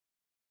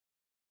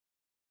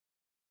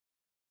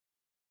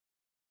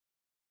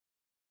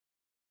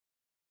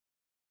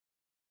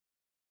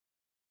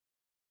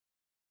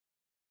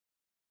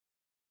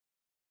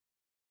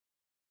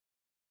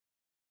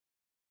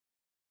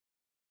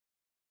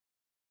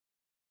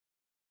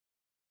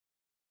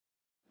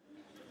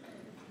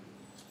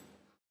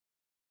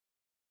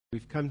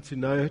come to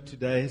know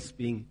today as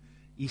being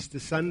Easter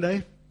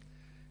Sunday.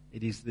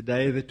 It is the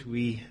day that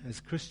we as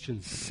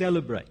Christians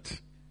celebrate.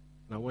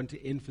 And I want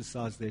to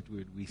emphasize that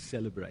word, we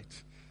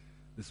celebrate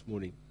this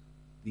morning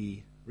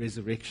the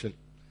resurrection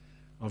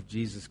of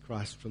Jesus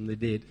Christ from the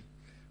dead.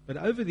 But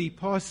over the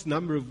past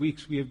number of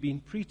weeks, we have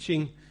been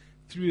preaching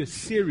through a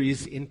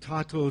series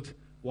entitled,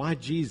 Why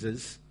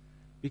Jesus?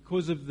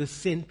 Because of the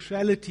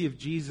centrality of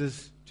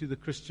Jesus to the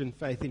Christian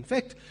faith. In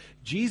fact,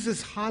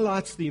 Jesus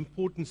highlights the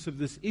importance of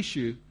this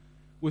issue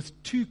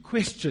with two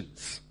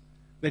questions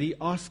that he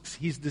asks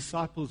his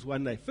disciples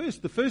one day.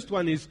 The first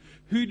one is,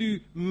 who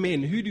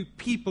do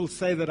people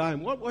say that I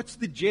am? What's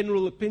the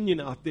general opinion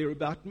out there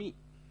about me?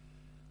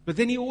 But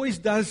then he always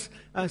does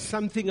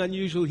something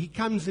unusual. He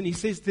comes and he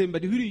says to them,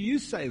 but who do you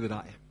say that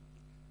I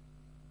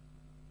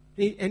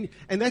am?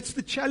 And that's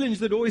the challenge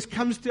that always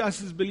comes to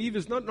us as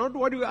believers. Not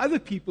what do other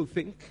people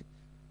think,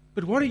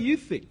 but what do you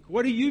think?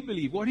 What do you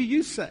believe? What do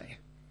you say?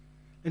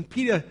 And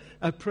Peter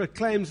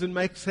proclaims and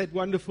makes that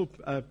wonderful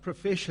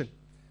profession.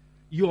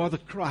 You are the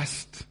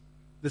Christ,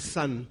 the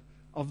Son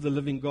of the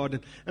living God.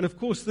 And of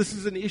course, this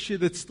is an issue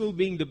that's still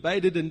being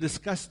debated and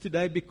discussed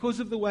today because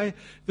of the way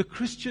the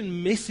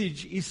Christian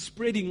message is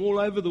spreading all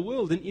over the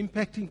world and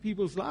impacting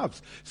people's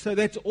lives. So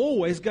that's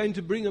always going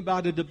to bring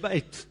about a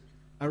debate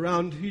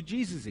around who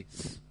Jesus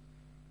is.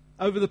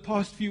 Over the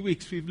past few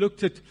weeks, we've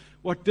looked at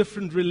what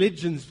different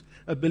religions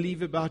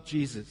believe about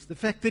Jesus. The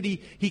fact that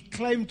he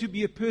claimed to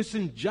be a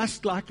person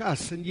just like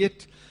us and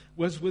yet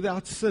was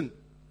without sin.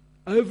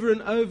 Over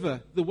and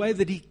over, the way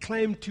that he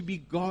claimed to be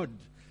God.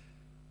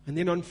 And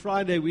then on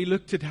Friday, we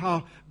looked at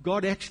how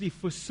God actually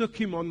forsook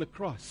him on the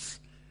cross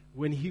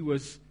when he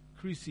was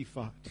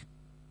crucified.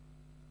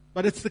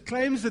 But it's the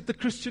claims that the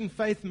Christian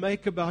faith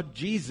make about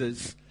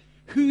Jesus,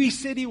 who he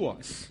said he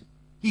was.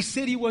 He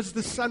said he was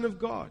the Son of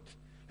God,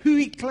 who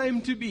he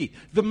claimed to be,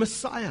 the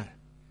Messiah,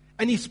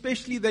 and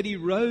especially that he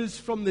rose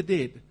from the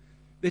dead,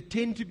 that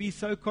tend to be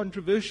so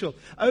controversial.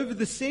 Over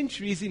the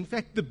centuries, in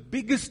fact, the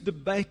biggest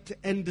debate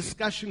and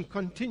discussion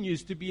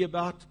continues to be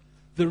about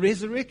the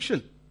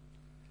resurrection.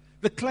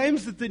 The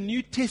claims that the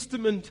New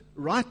Testament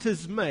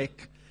writers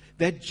make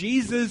that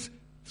Jesus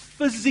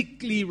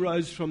physically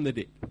rose from the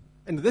dead.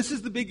 And this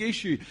is the big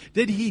issue.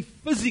 Did he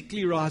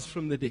physically rise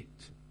from the dead?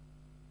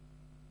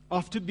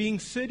 After being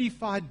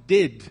certified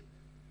dead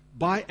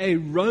by a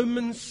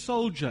Roman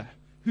soldier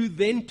who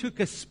then took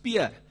a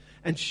spear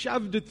and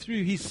shoved it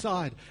through his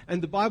side.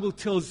 And the Bible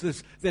tells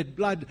us that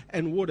blood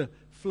and water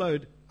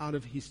flowed out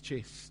of his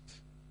chest.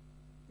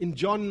 In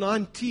John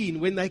 19,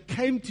 when they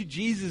came to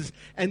Jesus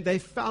and they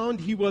found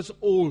he was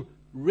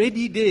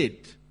already dead,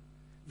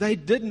 they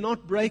did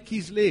not break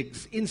his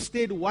legs.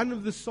 Instead, one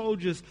of the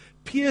soldiers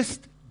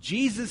pierced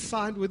Jesus'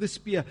 side with a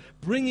spear,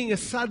 bringing a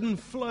sudden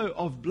flow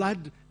of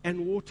blood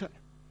and water.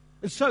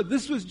 And so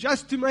this was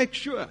just to make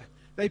sure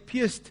they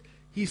pierced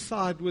his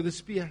side with a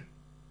spear.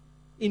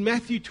 In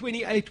Matthew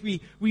 28, we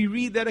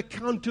read that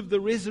account of the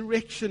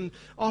resurrection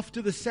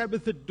after the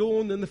Sabbath at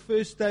dawn and the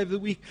first day of the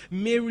week.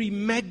 Mary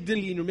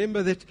Magdalene,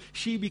 remember that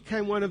she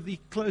became one of the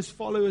close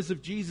followers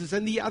of Jesus,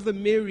 and the other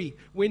Mary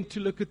went to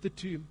look at the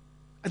tomb.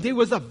 And there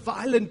was a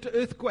violent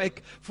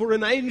earthquake, for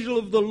an angel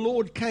of the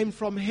Lord came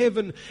from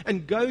heaven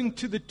and going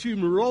to the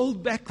tomb,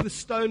 rolled back the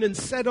stone and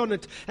sat on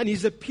it, and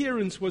his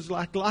appearance was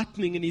like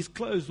lightning and his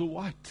clothes were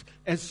white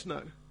as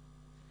snow.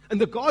 And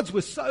the guards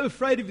were so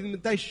afraid of him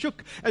that they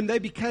shook and they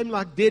became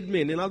like dead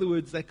men. In other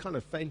words, they kind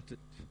of fainted.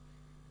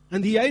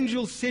 And the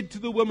angel said to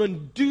the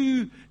woman,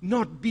 do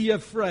not be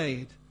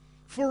afraid,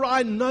 for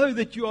I know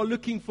that you are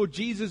looking for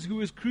Jesus who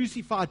was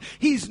crucified.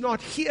 He's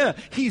not here.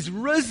 He's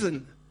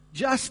risen,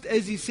 just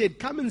as he said.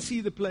 Come and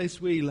see the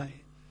place where he lay.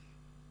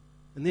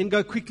 And then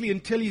go quickly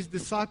and tell his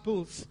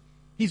disciples,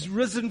 he's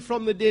risen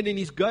from the dead and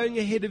he's going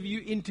ahead of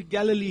you into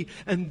Galilee,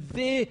 and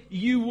there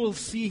you will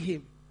see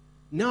him.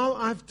 Now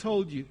I've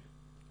told you.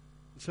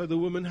 So the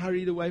woman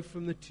hurried away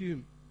from the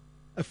tomb,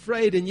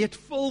 afraid and yet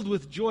filled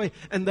with joy,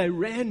 and they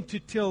ran to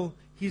tell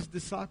his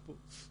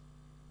disciples.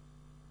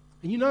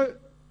 And you know,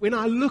 when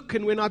I look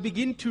and when I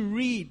begin to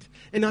read,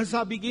 and as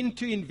I begin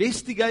to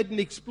investigate and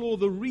explore,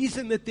 the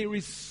reason that there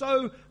is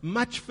so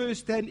much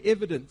first-hand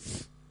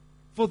evidence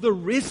for the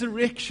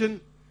resurrection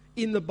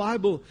in the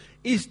Bible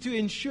is to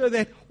ensure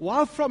that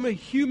while from a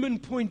human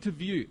point of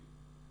view,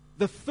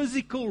 the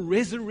physical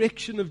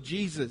resurrection of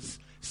Jesus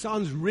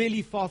sounds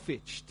really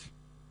far-fetched,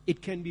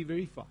 it can be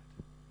verified.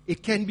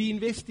 It can be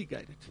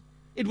investigated.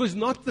 It was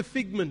not the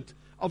figment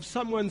of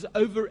someone's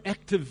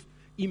overactive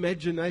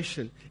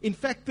imagination. In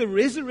fact, the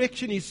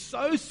resurrection is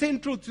so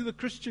central to the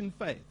Christian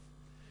faith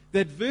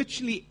that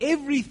virtually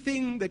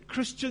everything that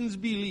Christians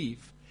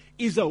believe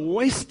is a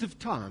waste of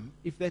time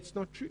if that's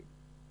not true.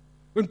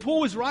 When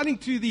Paul was writing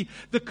to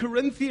the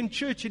Corinthian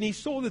church and he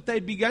saw that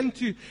they'd begun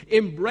to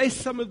embrace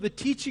some of the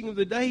teaching of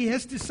the day, he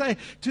has to say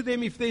to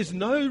them, if there's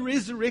no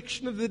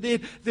resurrection of the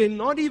dead, then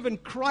not even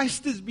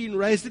Christ has been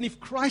raised. And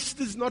if Christ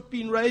has not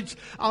been raised,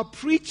 our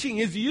preaching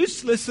is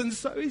useless and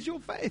so is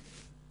your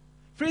faith.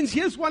 Friends,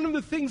 here's one of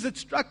the things that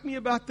struck me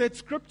about that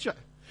scripture.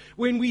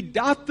 When we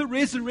doubt the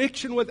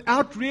resurrection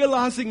without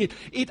realizing it,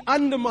 it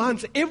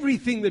undermines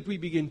everything that we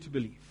begin to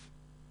believe.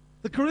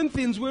 The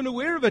Corinthians weren't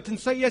aware of it, and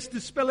so he has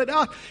to spell it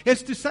out. He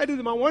has to say to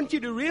them, I want you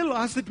to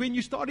realize that when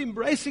you start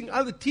embracing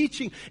other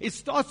teaching, it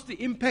starts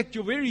to impact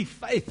your very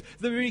faith,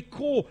 the very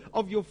core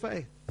of your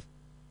faith.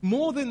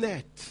 More than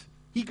that,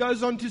 he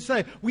goes on to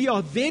say, we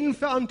are then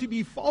found to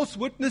be false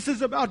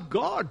witnesses about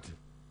God.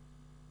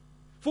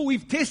 For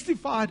we've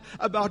testified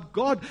about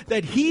God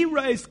that He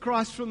raised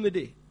Christ from the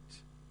dead.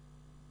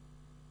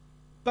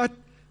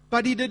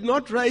 But He did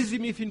not raise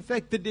Him if in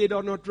fact the dead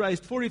are not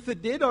raised. For if the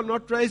dead are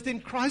not raised, then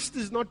Christ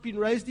has not been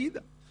raised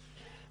either.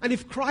 And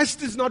if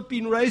Christ has not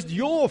been raised,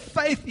 your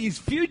faith is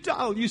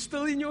futile. You're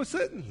still in your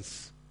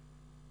sins.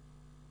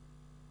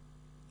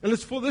 And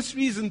it's for this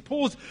reason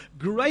Paul's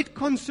great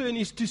concern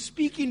is to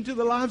speak into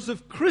the lives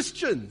of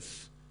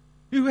Christians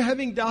who are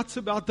having doubts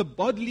about the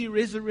bodily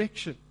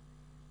resurrection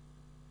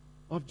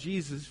of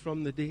Jesus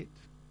from the dead.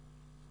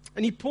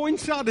 And he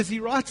points out as he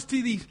writes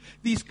to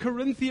these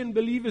Corinthian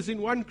believers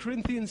in 1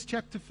 Corinthians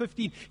chapter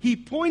 15, he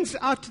points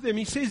out to them,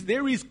 he says,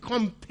 there is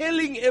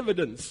compelling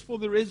evidence for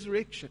the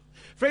resurrection.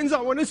 Friends,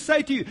 I want to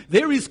say to you,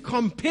 there is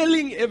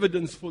compelling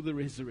evidence for the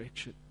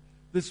resurrection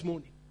this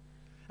morning.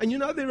 And you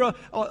know, there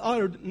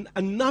are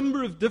a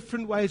number of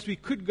different ways we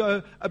could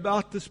go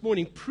about this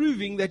morning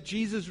proving that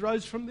Jesus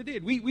rose from the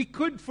dead. We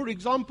could, for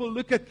example,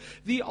 look at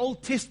the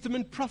Old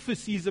Testament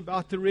prophecies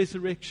about the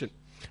resurrection.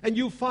 And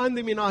you'll find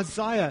them in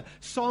Isaiah,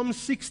 Psalm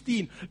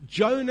 16,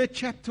 Jonah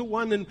chapter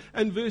 1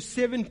 and verse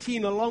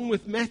 17, along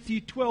with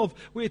Matthew 12,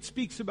 where it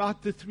speaks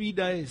about the 3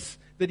 days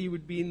that he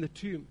would be in the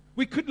tomb.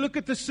 We could look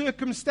at the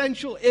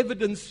circumstantial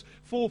evidence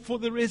for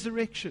the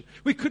resurrection.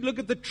 We could look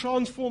at the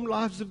transformed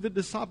lives of the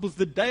disciples,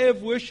 the day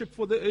of worship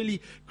for the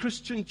early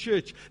Christian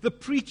church, the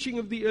preaching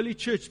of the early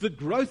church, the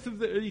growth of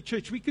the early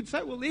church. We could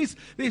say, well,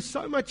 there's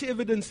so much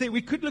evidence there.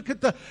 We could look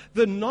at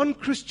the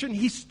non-Christian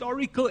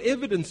historical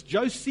evidence,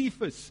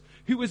 Josephus,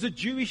 who was a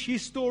Jewish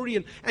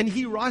historian, and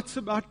he writes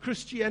about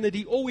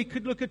Christianity. Or we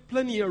could look at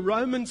Pliny, a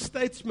Roman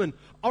statesman,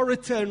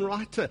 orator and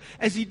writer.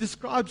 As he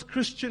describes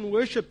Christian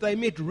worship, they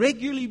met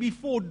regularly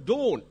before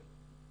dawn.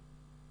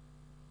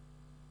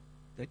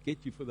 That get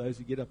you for those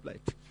who get up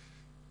late.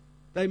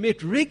 They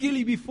met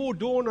regularly before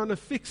dawn on a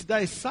fixed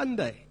day,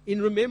 Sunday,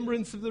 in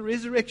remembrance of the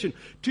resurrection,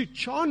 to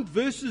chant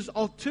verses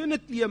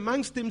alternately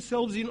amongst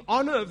themselves in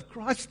honor of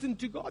Christ and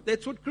to God.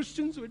 That's what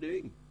Christians were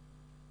doing.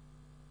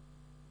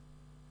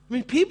 I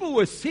mean, people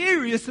were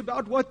serious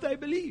about what they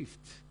believed.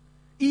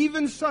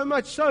 Even so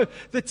much so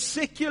that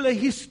secular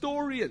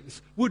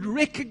historians would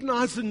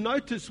recognize and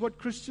notice what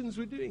Christians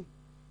were doing.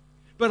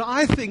 But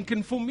I think,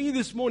 and for me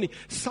this morning,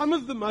 some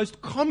of the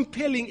most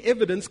compelling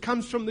evidence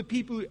comes from the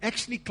people who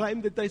actually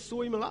claimed that they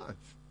saw him alive.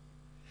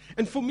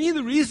 And for me,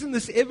 the reason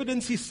this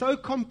evidence is so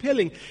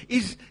compelling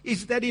is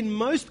that in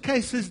most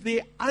cases,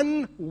 their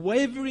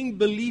unwavering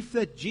belief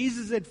that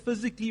Jesus had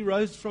physically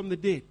rose from the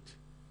dead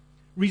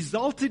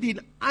resulted in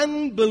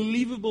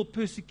unbelievable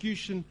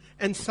persecution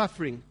and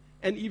suffering,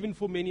 and even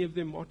for many of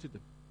them,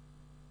 martyrdom.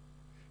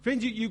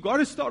 Friends, you've got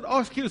to start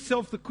asking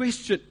yourself the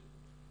question,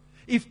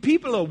 if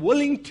people are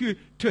willing to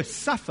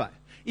suffer,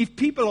 if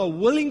people are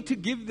willing to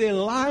give their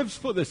lives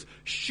for this,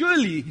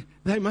 surely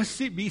they must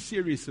be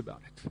serious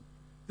about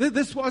it.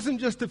 This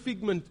wasn't just a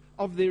figment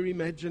of their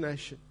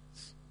imaginations.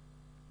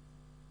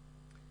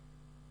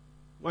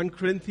 1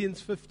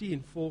 Corinthians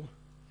 15, for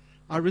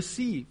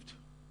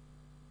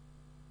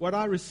what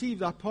I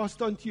received, I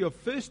passed on to you of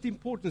first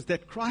importance,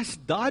 that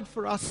Christ died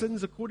for our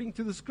sins according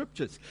to the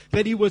Scriptures,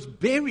 that He was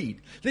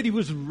buried, that He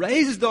was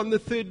raised on the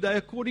third day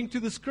according to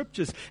the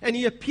Scriptures, and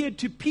He appeared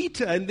to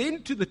Peter and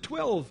then to the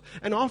 12,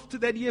 and after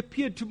that He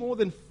appeared to more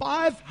than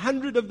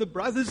 500 of the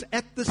brothers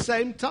at the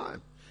same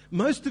time,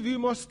 most of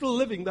whom are still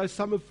living, though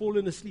some have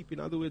fallen asleep. In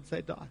other words,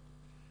 they died.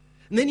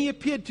 And then He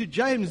appeared to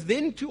James,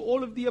 then to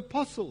all of the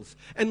apostles,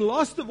 and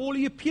last of all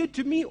He appeared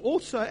to me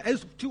also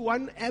as to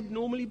one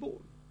abnormally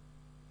born.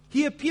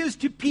 He appears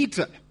to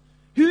Peter.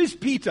 Who's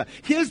Peter?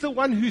 Here's the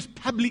one who's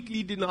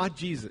publicly denied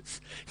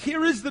Jesus.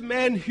 Here is the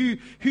man who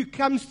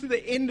comes to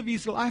the end of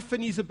his life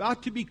and he's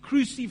about to be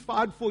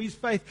crucified for his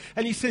faith.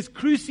 And he says,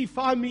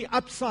 crucify me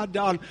upside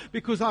down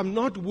because I'm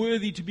not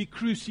worthy to be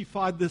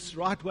crucified this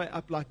right way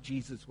up like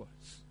Jesus was.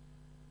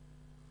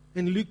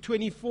 In Luke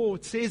 24,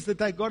 it says that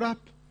they got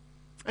up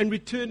and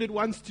returned at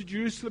once to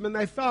Jerusalem, and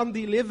they found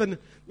the 11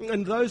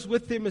 and those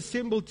with them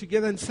assembled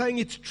together and saying,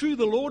 it's true,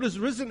 the Lord has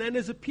risen and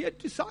has appeared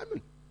to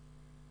Simon.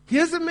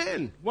 Here's a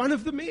man, one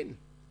of the men.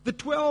 The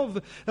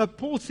 12,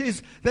 Paul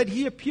says that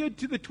he appeared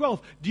to the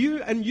 12.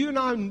 You and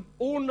I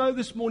all know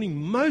this morning,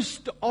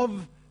 most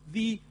of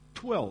the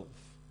 12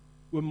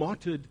 were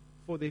martyred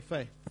for their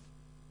faith.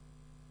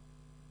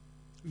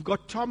 We've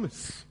got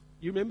Thomas.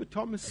 You remember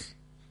Thomas?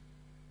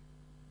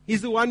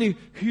 He's the one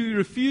who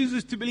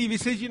refuses to believe. He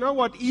says, you know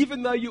what,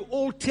 even though you're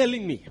all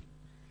telling me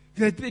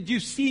That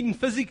you've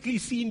physically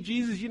seen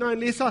Jesus.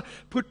 Unless I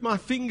put my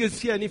fingers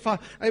here, and if I'm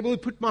able to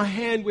put my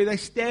hand where they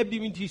stabbed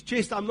him into his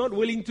chest, I'm not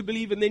willing to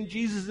believe. And then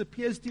Jesus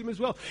appears to him as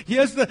well.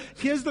 Here's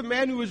the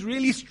man who was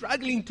really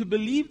struggling to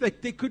believe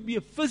that there could be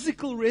a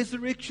physical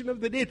resurrection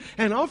of the dead.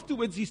 And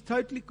afterwards, he's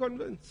totally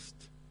convinced.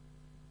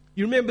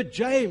 You remember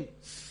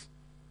James,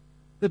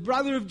 the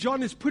brother of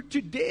John, is put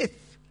to death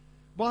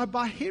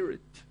by Herod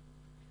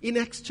in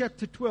Acts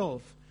chapter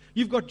 12.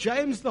 You've got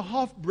James, the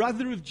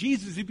half-brother of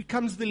Jesus, who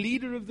becomes the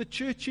leader of the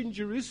church in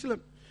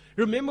Jerusalem.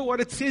 Remember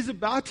what it says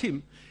about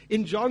him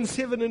in John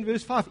 7 and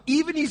verse 5.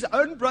 Even his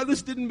own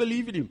brothers didn't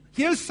believe in him.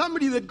 Here's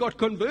somebody that got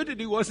converted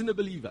who wasn't a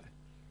believer.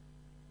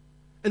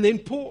 And then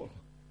Paul,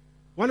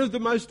 one of the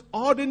most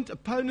ardent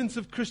opponents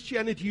of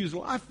Christianity, whose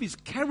life is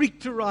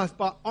characterized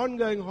by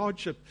ongoing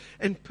hardship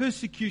and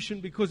persecution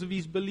because of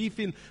his belief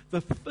in the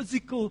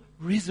physical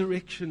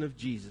resurrection of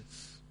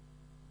Jesus.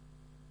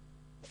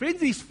 Friends,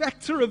 these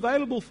facts are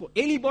available for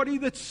anybody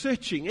that's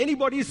searching.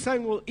 Anybody is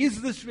saying, well,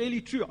 is this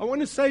really true? I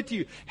want to say to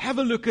you, have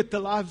a look at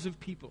the lives of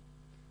people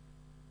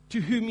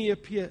to whom he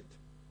appeared.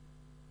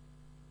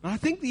 And I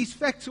think these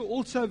facts are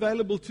also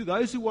available to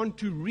those who want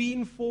to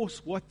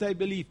reinforce what they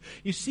believe.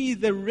 You see,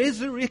 the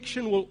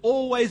resurrection will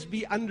always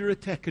be under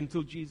attack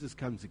until Jesus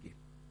comes again.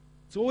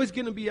 It's always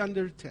going to be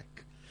under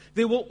attack.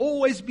 There will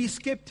always be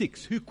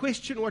skeptics who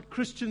question what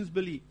Christians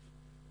believe.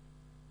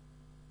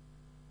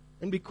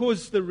 And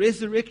because the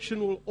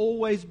resurrection will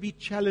always be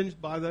challenged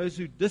by those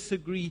who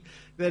disagree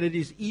that it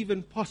is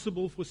even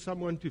possible for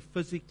someone to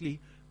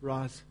physically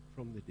rise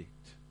from the dead.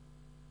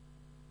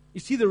 You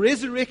see, the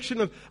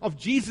resurrection of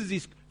Jesus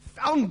is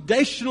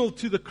foundational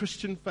to the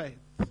Christian faith.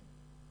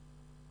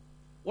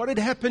 What had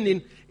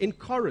happened in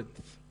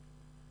Corinth,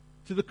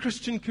 to the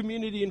Christian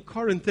community in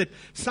Corinth, that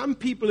some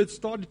people had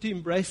started to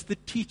embrace the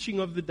teaching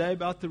of the day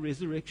about the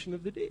resurrection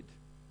of the dead.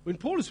 When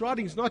Paul is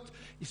writing,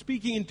 he's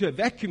speaking into a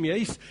vacuum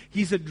here.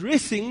 He's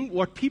addressing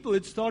what people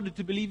had started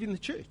to believe in the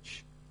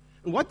church.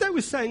 And what they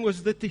were saying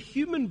was that the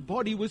human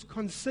body was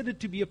considered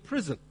to be a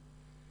prison.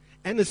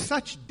 And as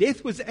such,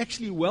 death was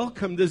actually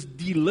welcomed as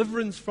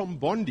deliverance from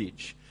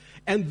bondage.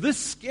 And this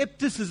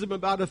skepticism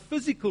about a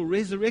physical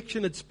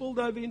resurrection had spilled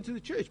over into the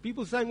church.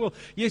 People saying, well,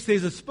 yes,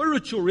 there's a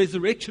spiritual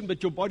resurrection,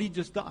 but your body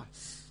just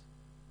dies.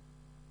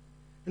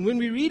 And when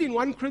we read in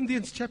 1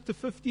 Corinthians chapter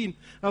 15,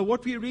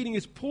 what we're reading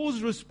is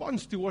Paul's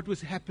response to what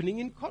was happening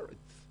in Corinth.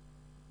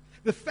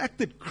 The fact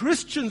that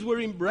Christians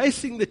were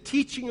embracing the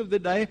teaching of the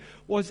day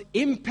was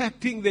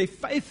impacting their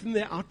faith and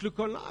their outlook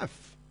on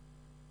life.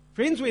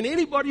 Friends, when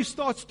anybody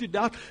starts to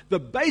doubt the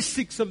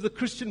basics of the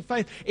Christian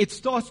faith, it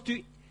starts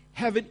to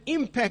have an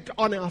impact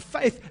on our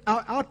faith,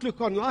 our outlook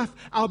on life,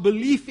 our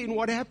belief in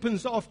what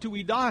happens after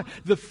we die,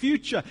 the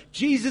future,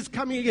 Jesus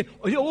coming again.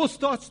 It all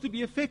starts to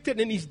be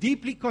affected, and he's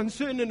deeply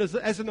concerned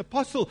as an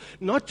apostle,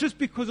 not just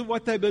because of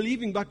what they're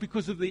believing, but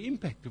because of the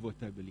impact of what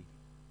they believe.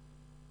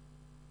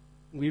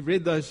 We've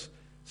read those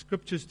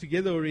scriptures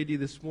together already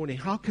this morning.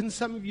 How can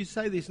some of you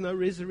say there's no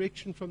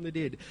resurrection from the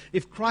dead?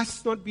 If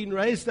Christ's not been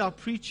raised, our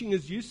preaching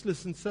is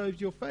useless, and so is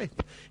your faith.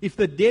 If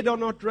the dead are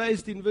not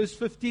raised in verse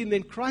 15,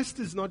 then Christ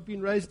has not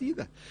been raised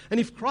either. And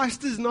if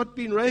Christ has not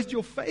been raised,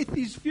 your faith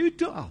is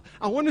futile.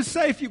 I want to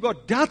say, if you've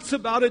got doubts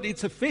about it,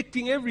 it's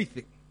affecting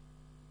everything.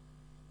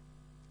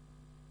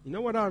 You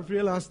know what I've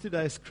realized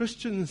today is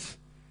Christians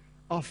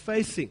are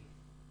facing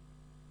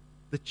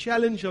the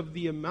challenge of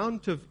the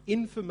amount of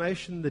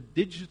information the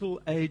digital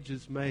age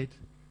has made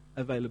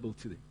available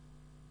to them.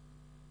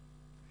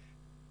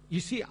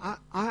 You see, I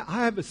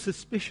have a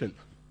suspicion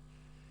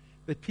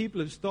that people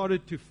have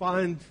started to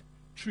find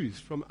truths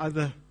from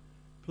other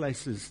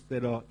places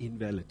that are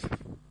invalid.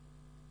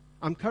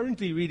 I'm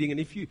currently reading, and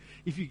if you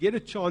get a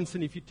chance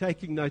and if you're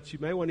taking notes, you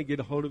may want to get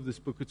a hold of this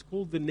book. It's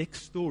called The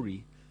Next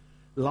Story,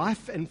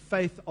 Life and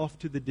Faith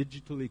After the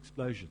Digital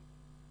Explosion.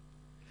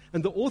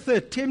 And the author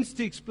attempts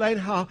to explain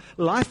how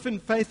life and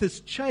faith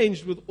has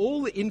changed with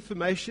all the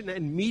information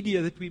and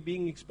media that we're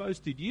being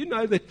exposed to. Do you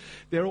know that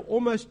there are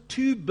almost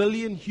 2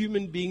 billion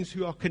human beings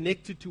who are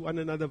connected to one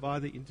another via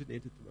the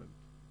internet at the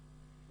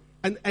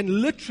moment? And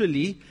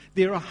literally,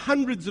 there are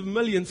hundreds of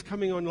millions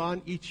coming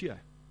online each year.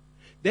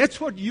 That's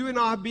what you and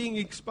I are being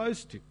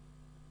exposed to.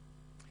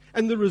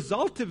 And the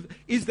result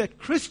is that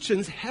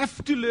Christians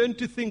have to learn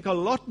to think a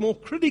lot more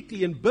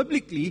critically and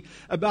biblically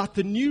about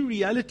the new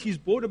realities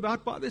brought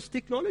about by this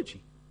technology.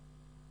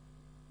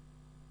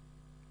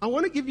 I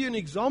want to give you an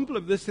example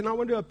of this, and I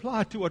want to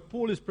apply it to what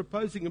Paul is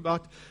proposing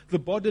about the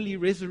bodily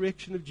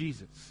resurrection of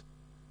Jesus.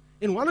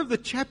 In one of the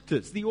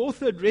chapters, the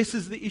author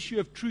addresses the issue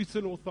of truth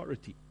and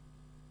authority,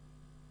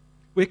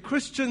 where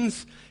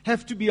Christians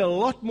have to be a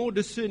lot more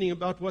discerning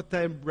about what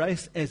they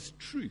embrace as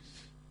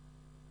truth.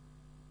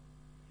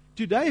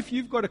 Today, if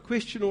you've got a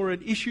question or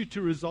an issue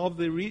to resolve,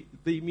 the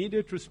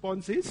immediate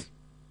response is,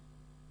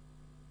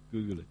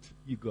 Google it.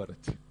 You got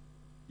it.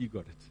 You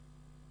got it.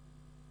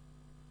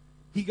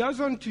 He goes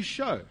on to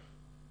show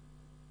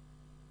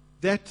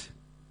that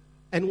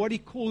and what he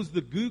calls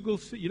the Google,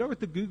 you know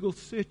what the Google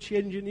search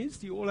engine is?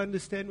 Do you all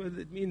understand what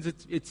it means?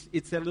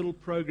 It's that little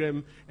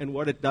program and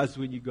what it does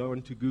when you go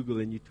onto Google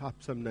and you type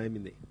some name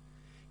in there.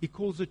 He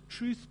calls it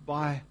truth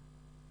by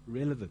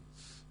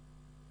relevance.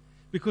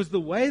 Because the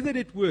way that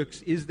it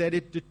works is that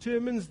it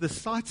determines the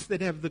sites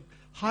that have the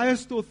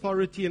highest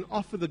authority and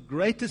offer the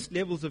greatest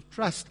levels of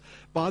trust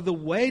by the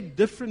way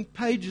different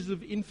pages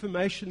of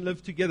information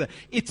live together.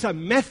 It's a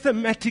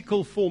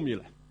mathematical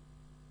formula.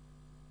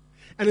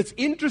 And it's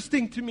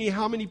interesting to me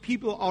how many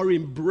people are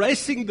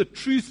embracing the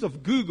truth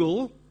of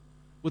Google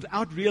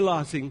without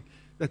realizing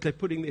that they're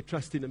putting their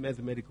trust in a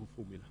mathematical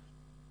formula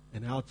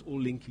and how it's all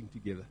linking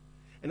together.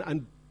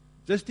 And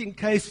just in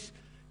case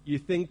you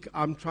think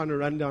I'm trying to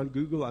run down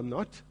Google, I'm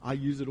not. I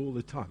use it all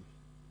the time.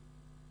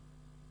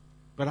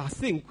 But I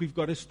think we've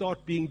got to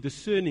start being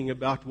discerning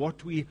about where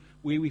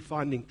we're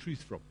finding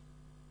truth from.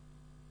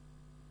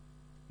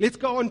 Let's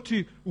go on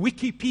to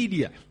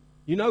Wikipedia.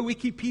 You know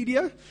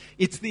Wikipedia?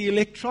 It's the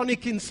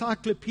electronic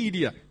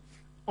encyclopedia,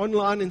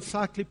 online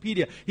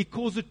encyclopedia. He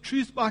calls it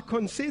truth by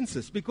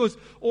consensus because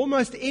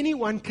almost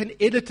anyone can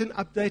edit and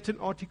update an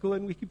article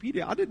on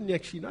Wikipedia. I didn't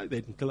actually know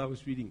that until I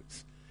was reading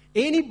this.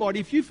 Anybody,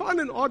 if you find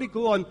an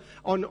article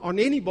on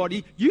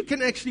anybody, you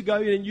can actually go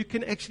in and you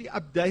can actually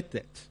update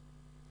that.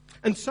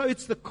 And so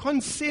it's the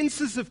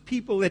consensus of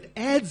people that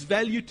adds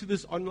value to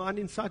this online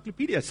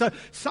encyclopedia. So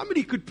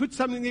somebody could put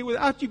something there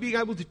without you being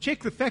able to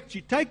check the facts.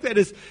 You take that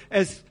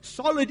as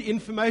solid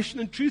information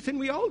and truth, and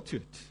we hold to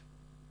it.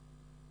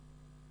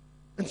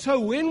 And so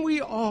when we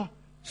are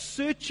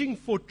searching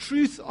for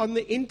truth on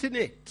the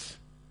internet,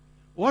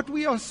 what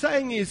we are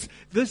saying is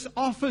this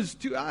offers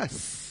to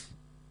us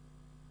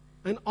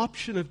an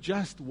option of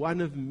just one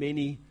of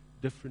many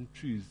different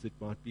truths that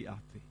might be out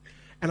there.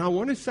 And I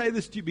want to say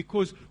this to you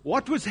because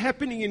what was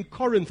happening in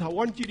Corinth, I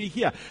want you to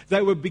hear,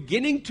 they were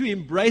beginning to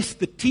embrace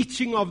the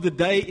teaching of the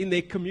day in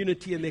their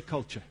community and their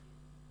culture.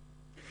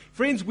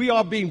 Friends, we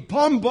are being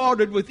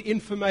bombarded with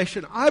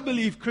information. I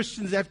believe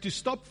Christians have to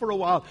stop for a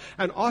while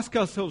and ask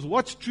ourselves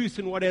what's truth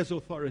and what has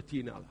authority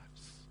in our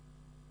lives.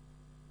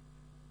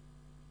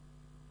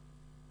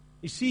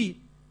 You see,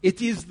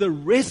 it is the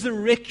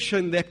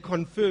resurrection that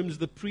confirms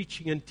the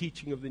preaching and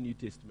teaching of the New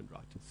Testament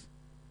writers.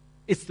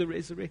 It's the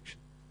resurrection.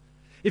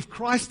 If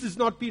Christ has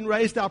not been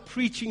raised, our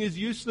preaching is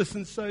useless,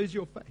 and so is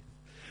your faith.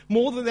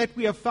 More than that,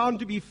 we are found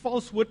to be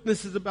false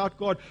witnesses about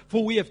God,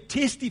 for we have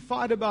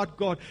testified about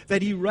God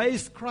that He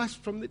raised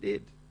Christ from the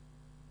dead.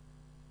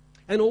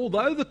 And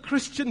although the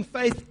Christian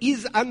faith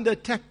is under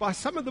attack by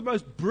some of the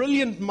most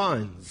brilliant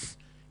minds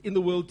in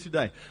the world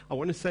today, I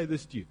want to say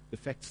this to you. The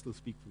facts still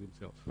speak for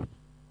themselves.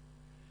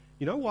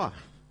 You know why?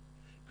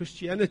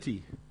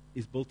 Christianity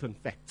is built on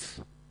facts.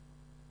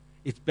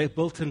 It's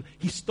built on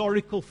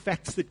historical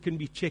facts that can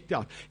be checked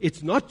out.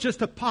 It's not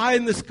just a pie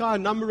in the sky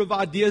number of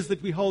ideas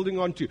that we're holding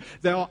on to.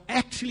 There are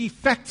actually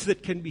facts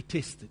that can be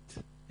tested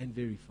and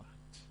verified.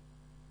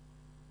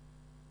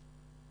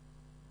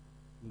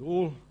 And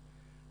all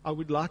I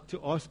would like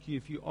to ask you,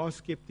 if you are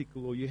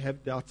skeptical or you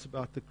have doubts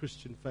about the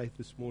Christian faith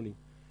this morning,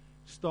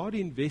 start by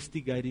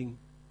investigating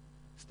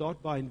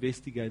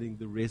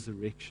the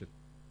resurrection.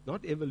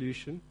 Not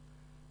evolution,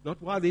 not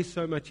why there's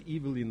so much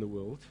evil in the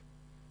world,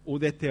 or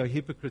that there are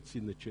hypocrites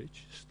in the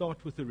church. Start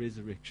with the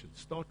resurrection.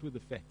 Start with the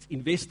facts.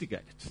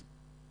 Investigate it.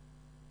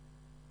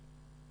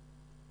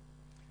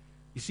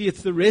 You see,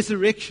 it's the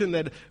resurrection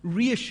that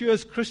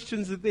reassures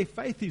Christians that their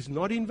faith is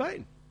not in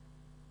vain.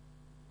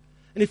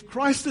 And if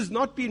Christ has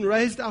not been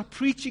raised, our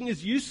preaching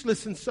is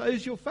useless, and so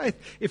is your faith.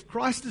 If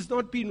Christ has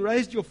not been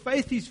raised, your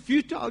faith is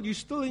futile. You're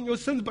still in your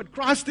sins, but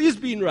Christ has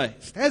been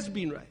raised.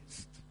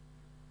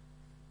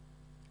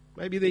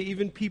 Maybe there are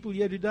even people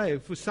here today who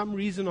for some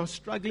reason are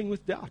struggling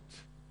with doubt.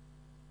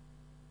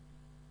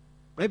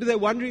 Maybe they're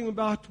wondering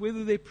about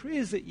whether their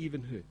prayers are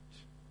even heard.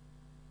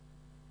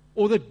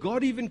 Or that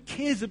God even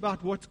cares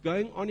about what's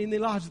going on in their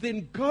lives.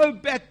 Then go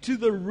back to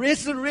the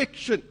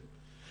resurrection.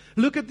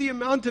 Look at the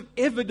amount of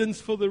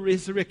evidence for the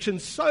resurrection.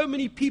 So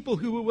many people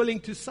who were willing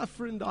to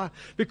suffer and die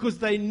because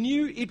they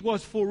knew it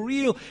was for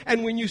real.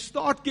 And when you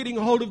start getting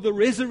hold of the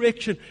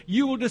resurrection,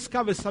 you will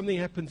discover something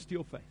happens to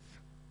your faith.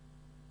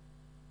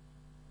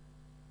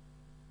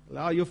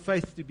 Allow your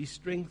faith to be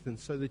strengthened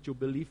so that your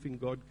belief in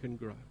God can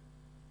grow.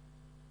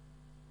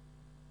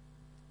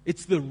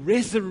 It's the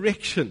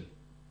resurrection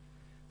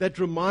that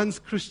reminds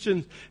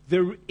Christians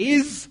there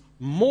is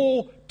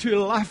more to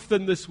life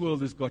than this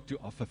world has got to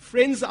offer.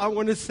 Friends, I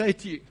want to say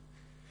to you,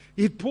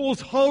 if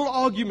Paul's whole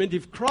argument,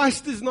 if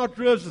Christ is not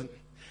risen,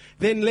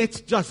 then let's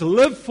just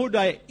live for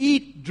today,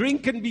 eat,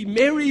 drink, and be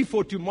merry,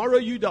 for tomorrow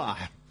you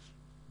die.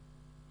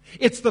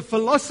 It's the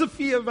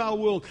philosophy of our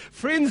world.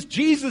 Friends,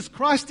 Jesus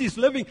Christ is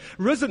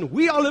risen.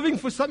 We are living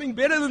for something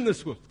better than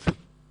this world.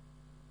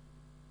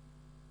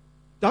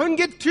 Don't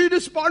get too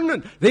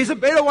despondent. There's a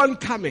better one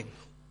coming.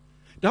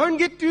 Don't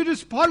get too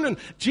despondent.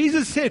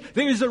 Jesus said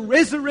there is a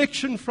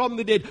resurrection from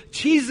the dead.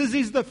 Jesus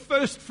is the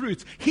first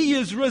fruits. He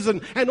is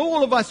risen, and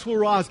all of us will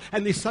rise,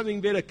 and there's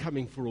something better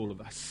coming for all of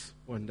us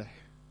one day.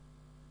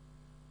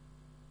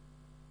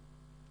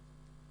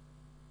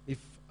 If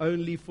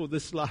only for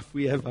this life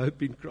we have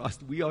hope in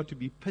Christ. We are to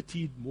be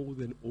pitied more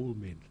than all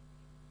men.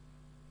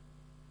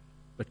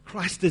 But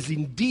Christ has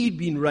indeed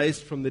been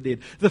raised from the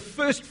dead, the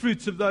first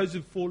fruits of those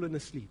who've fallen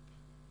asleep.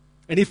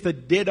 And if the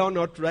dead are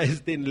not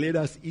raised, then let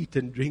us eat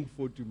and drink,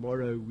 for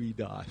tomorrow we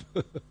die.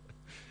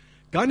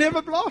 Go and have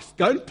a blast.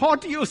 Go and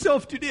party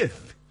yourself to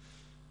death.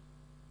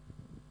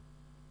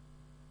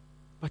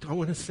 But I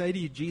want to say to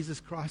you, Jesus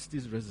Christ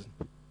is risen.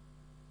 You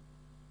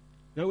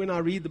know, when I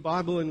read the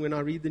Bible and when I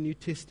read the New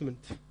Testament,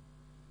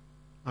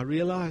 I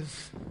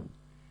realize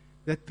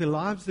that the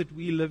lives that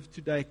we live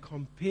today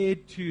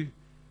compared to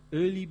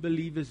early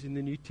believers in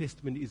the New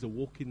Testament is a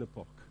walk in the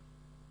park.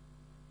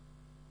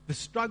 The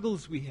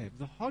struggles we have,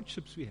 the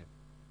hardships we have,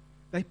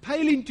 they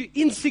pale into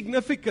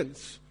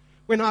insignificance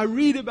when I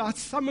read about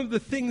some of the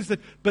things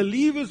that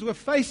believers were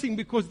facing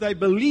because they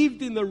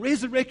believed in the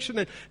resurrection,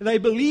 and they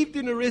believed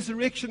in a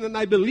resurrection, and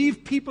they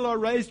believe people are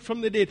raised from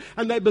the dead,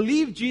 and they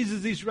believe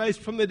Jesus is raised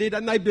from the dead,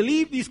 and they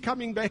believe He's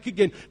coming back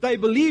again. They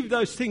believe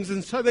those things,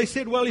 and so they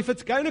said, well, if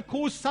it's going to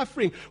cause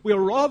suffering, we'll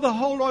rather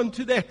hold on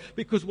to that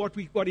because what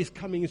is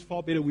coming is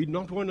far better. We do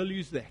not want to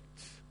lose that.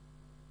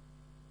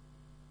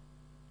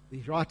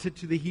 The writer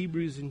to the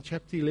Hebrews in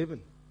chapter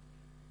 11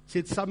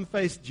 said some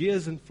faced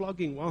jeers and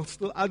flogging, while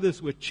still others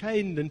were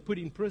chained and put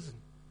in prison.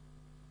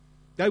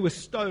 They were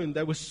stoned,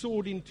 they were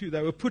sawed in two,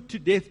 they were put to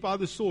death by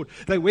the sword.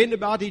 They went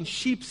about in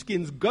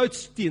sheepskins,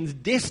 goatskins,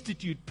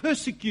 destitute,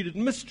 persecuted,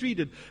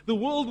 mistreated. The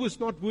world was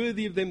not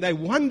worthy of them. They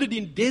wandered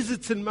in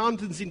deserts and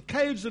mountains, in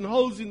caves and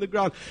holes in the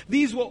ground.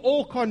 These were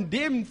all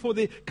commended for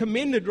their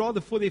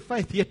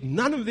faith, yet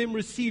none of them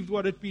received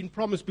what had been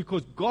promised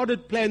because God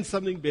had planned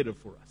something better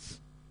for us.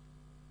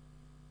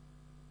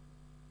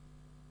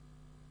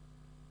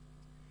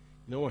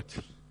 You know what?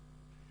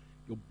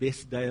 Your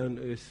best day on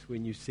earth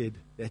when you said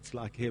that's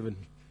like heaven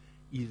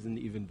isn't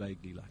even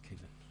vaguely like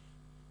heaven.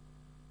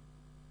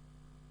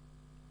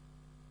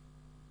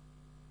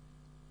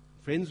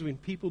 Friends, when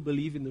people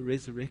believe in the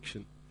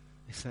resurrection,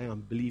 they say,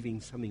 I'm believing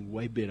something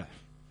way better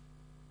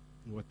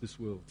than what this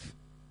world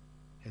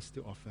has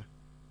to offer.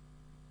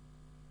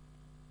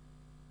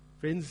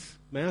 Friends,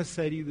 may I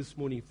say to you this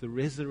morning, if the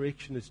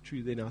resurrection is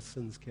true, then our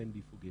sins can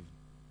be forgiven.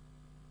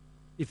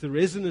 If the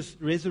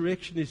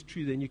resurrection is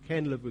true, then you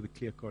can live with a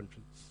clear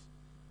conscience.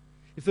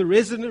 If the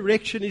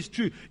resurrection is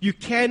true, you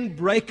can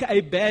break a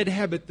bad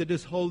habit that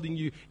is holding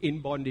you in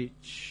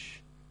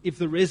bondage. If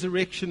the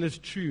resurrection is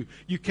true,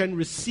 you can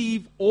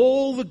receive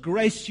all the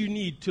grace you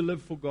need to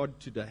live for God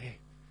today.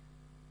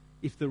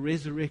 If the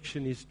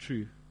resurrection is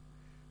true,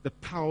 the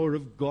power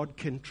of God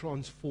can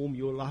transform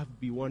your life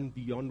beyond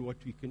what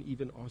we can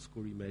even ask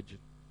or imagine.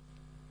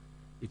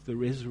 If the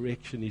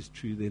resurrection is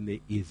true, then there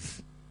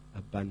is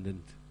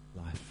abundant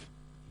life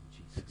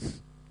in Jesus.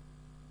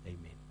 Amen.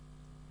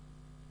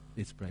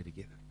 Let's pray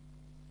together.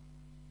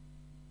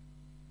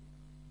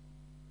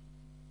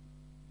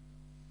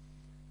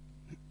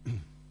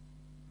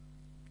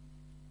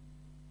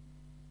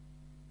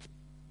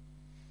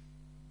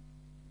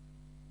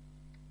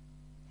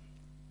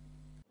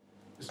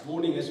 This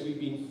morning, as we've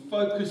been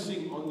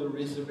focusing on the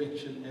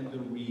resurrection and the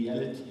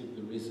reality of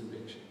the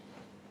resurrection,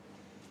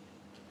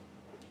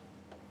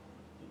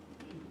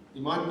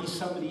 there might be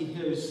somebody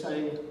here who's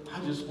saying, I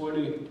just want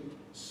to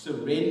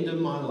surrender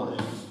my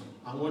life.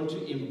 I want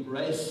to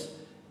embrace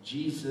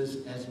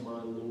Jesus as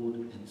my Lord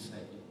and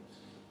Savior.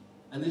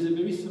 And there's a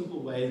very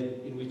simple way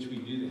in which we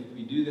do that.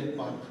 We do that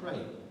by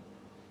praying.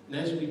 And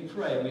as we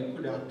pray, we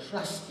put our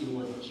trust in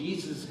what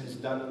Jesus has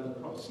done on the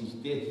cross, His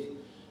death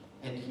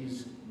and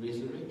His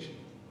resurrection.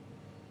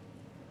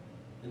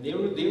 And there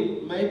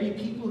may be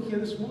people here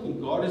this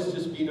morning. God has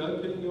just been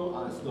opening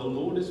your eyes. The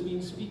Lord has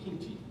been speaking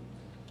to you.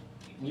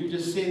 And you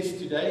just sense,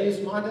 today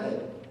is my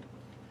day.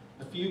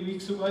 A few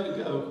weeks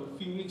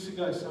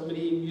ago,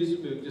 somebody in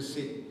Museburg just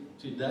said,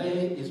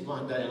 today is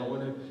my day. I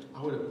want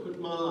to put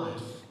my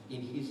life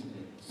in His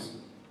hands.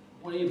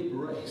 I want to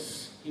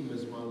embrace Him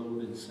as my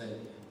Lord and Savior.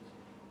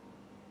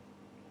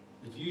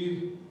 If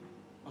you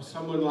are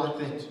someone like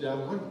that today, I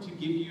want to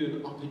give you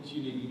an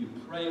opportunity to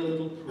pray a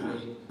little prayer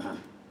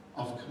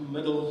of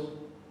committal,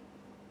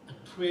 a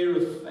prayer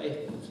of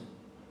faith,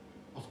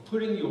 of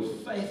putting your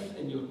faith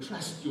and your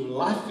trust, your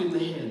life in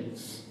the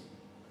hands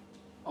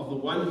of the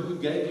one who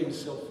gave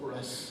Himself for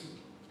us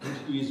and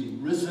who is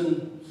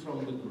risen from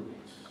the grave.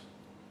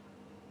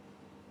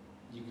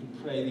 You can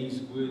pray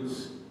these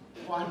words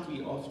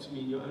quietly after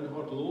me in your own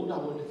heart. Lord, I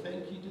want to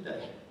thank You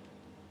today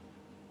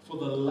for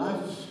the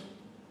love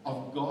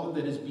of God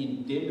that has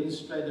been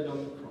demonstrated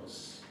on the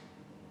cross.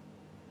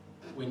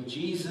 When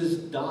Jesus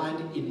died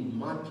in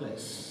my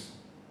place,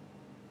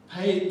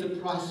 paid the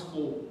price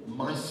for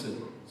my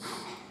sins,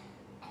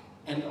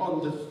 and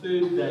on the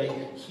third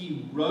day,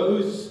 He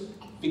rose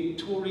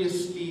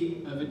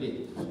victoriously over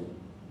death.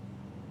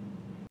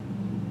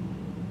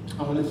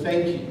 I want to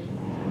thank You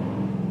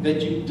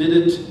that You did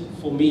it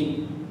for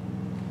me.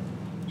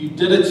 You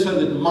did it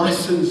so that my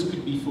sins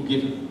could be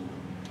forgiven.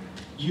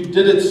 You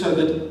did it so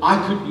that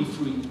I could be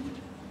free.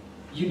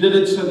 You did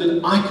it so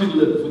that I could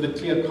live with a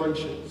clear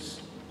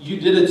conscience. You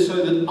did it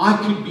so that I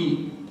could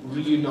be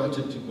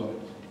reunited to God.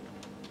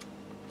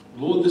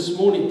 Lord, this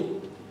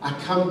morning, I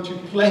come to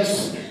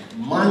place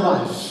my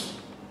life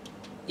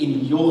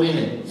in your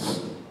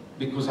hands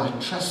because I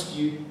trust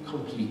you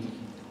completely.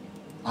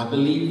 I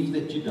believe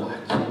that you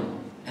died,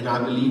 and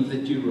I believe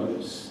that you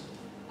rose.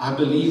 I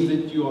believe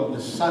that you are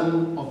the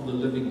Son of the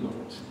living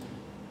God.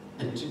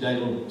 And today,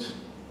 Lord,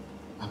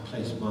 I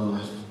place my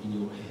life in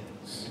your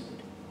hands.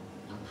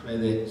 I pray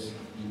that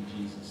in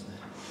Jesus' name.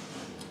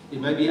 There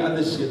may be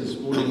others here this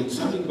morning. It's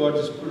something God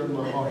just put on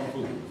my heart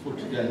for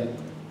today.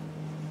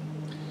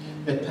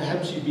 That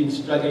perhaps you've been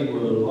struggling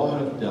with a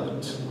lot of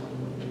doubt.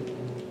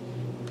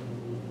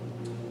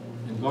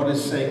 And God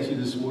is saying to you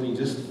this morning,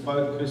 just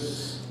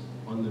focus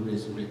on the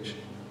resurrection.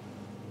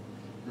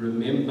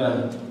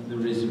 Remember the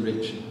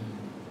resurrection.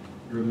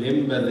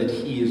 Remember that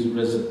He is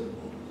risen.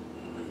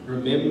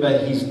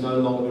 Remember He's no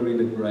longer in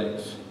a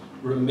grave.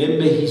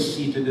 Remember He's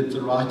seated at the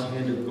right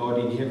hand of God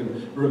in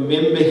heaven.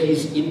 Remember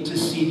He's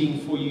interceding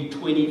for you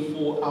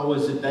 24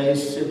 hours a day,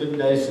 7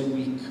 days a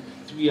week,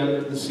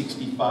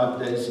 365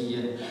 days a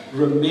year.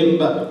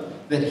 Remember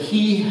that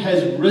He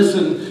has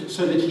risen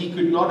so that He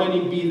could not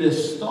only be the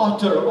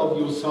starter of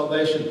your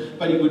salvation,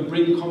 but He would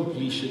bring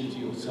completion to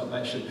your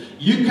salvation.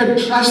 You can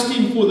trust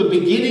Him for the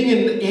beginning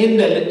and the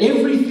end and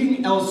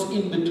everything else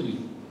in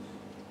between.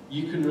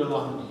 You can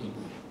rely on Him.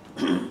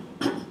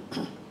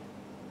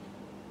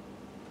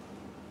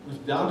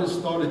 If doubt has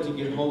started to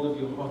get hold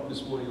of your heart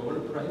this morning, I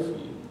want to pray for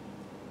you.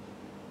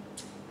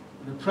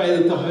 I want to pray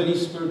that the Holy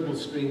Spirit will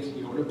strengthen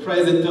you. I want to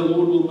pray that the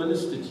Lord will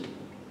minister to you.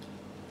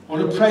 I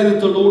want to pray that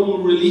the Lord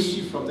will release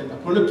you from that. I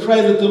want to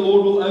pray that the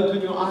Lord will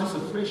open your eyes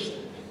afresh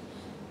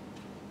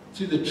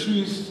to the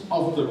truth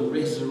of the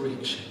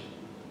resurrection.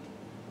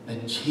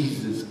 That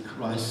Jesus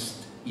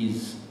Christ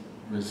is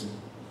risen.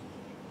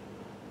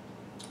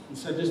 And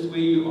so just where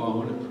you are, I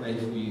want to pray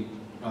for you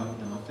right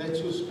now. If that's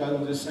your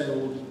struggle, just say,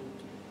 Lord,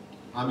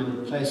 I'm in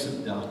a place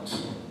of doubt.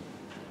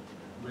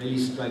 I'm really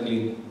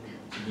struggling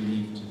to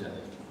believe today.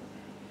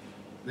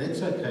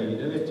 That's okay. You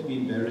don't have to be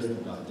embarrassed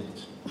about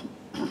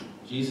that.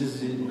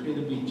 Jesus is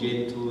incredibly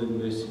gentle and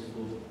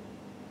merciful.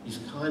 He's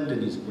kind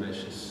and He's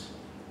gracious.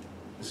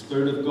 The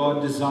Spirit of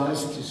God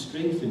desires to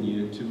strengthen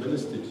you and to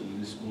minister to you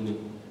this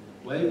morning,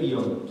 way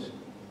beyond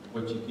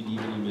what you could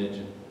even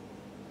imagine.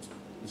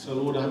 And so,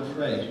 Lord, I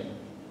pray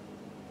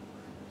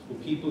for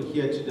people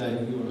here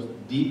today who are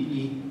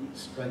deeply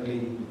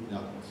struggling with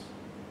doubt.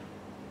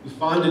 We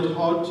find it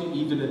hard to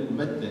even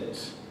admit that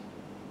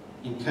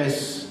in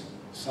case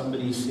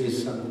somebody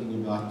says something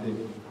about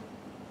them.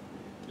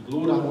 But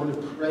Lord, I want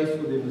to pray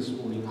for them this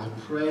morning. I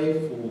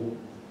pray for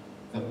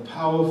the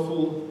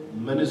powerful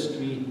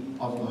ministry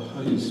of the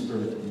Holy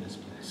Spirit in this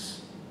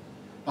place.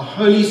 The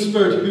Holy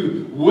Spirit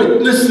who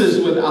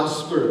witnesses with our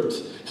spirit.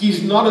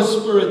 He's not a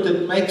spirit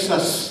that makes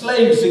us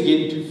slaves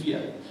again to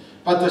fear,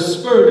 but the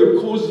Spirit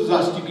who causes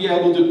us to be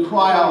able to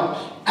cry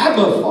out,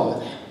 Abba,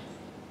 Father.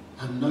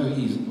 I know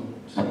He's God.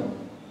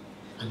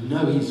 I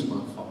know He's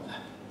my Father.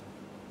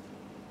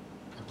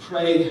 I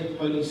pray,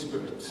 Holy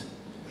Spirit,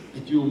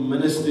 that you will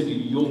minister to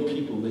your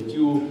people, that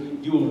you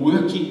will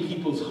work in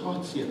people's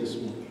hearts here this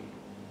morning,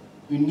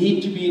 who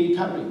need to be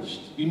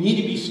encouraged, who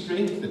need to be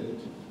strengthened,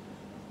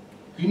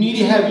 who need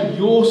to have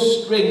your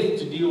strength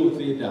to deal with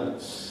their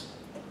doubts.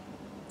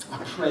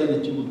 I pray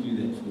that you will do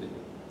that for them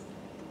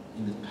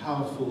in the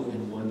powerful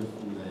and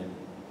wonderful name